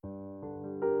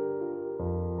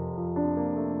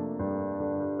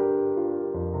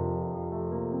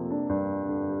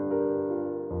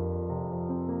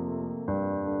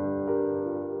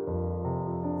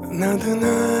Another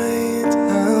night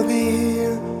I'll be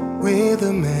here with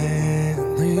the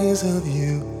memories of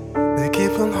you. They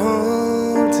keep on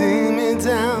holding me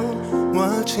down,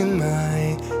 watching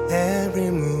my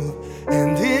every move.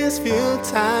 And it's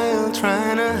futile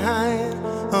trying to hide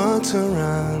or to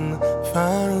run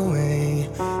far away.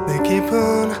 They keep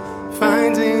on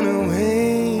finding a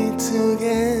way to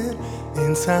get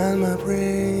inside my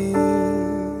brain.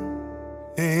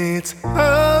 It's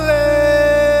only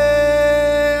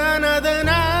another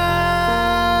night.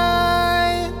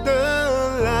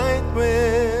 The light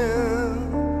will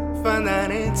find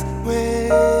out its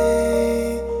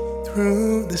way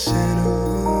through the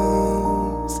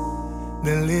shadows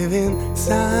that live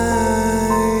inside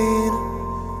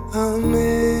of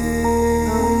me.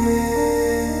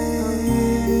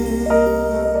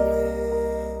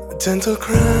 A gentle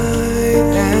cry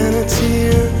and a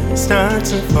tear start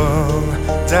to fall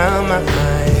down my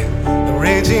eye. A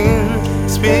raging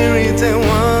spirit that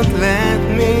won't let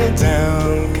me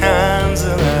down comes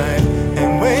alive,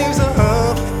 and waves of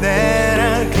hope that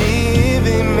are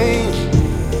giving me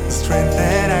the strength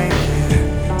that I need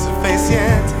to face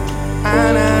yet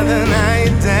another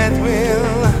night that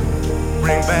will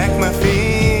bring back my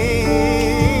feet.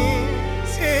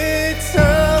 It's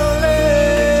only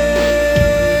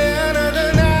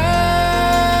another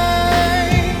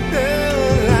night. The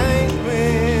light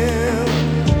will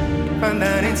find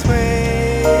out its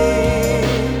way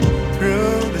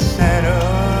through the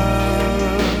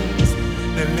shadows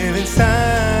that live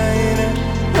inside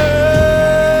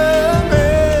of me.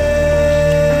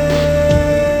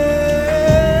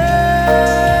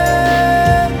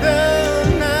 The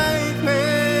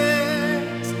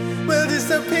nightmares will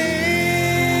disappear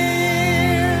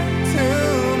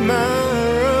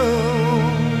tomorrow.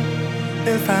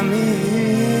 They'll find me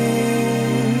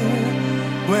here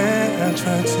where I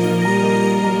try to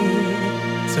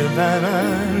survive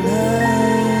another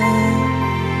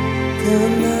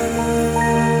night.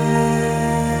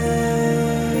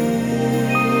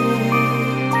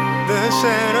 The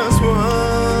shadows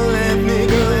won't let me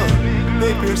go.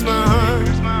 They pierce my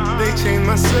heart, they chain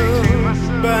my soul.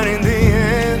 But in the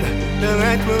end, the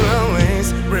light will always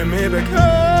bring me back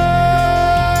home.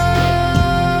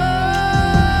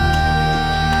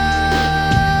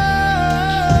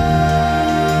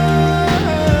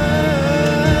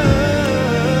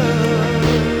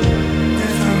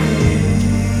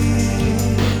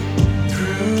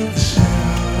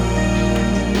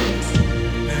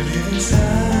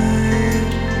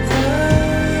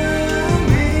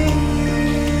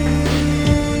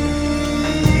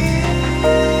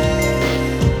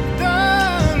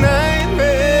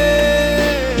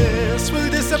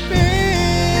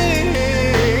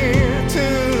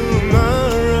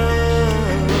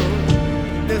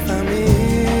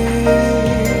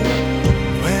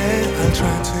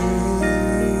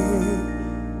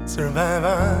 Survive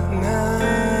another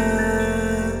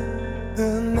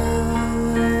night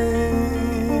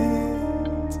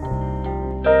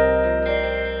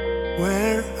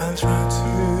where I'll try to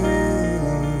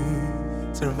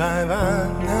survive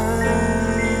another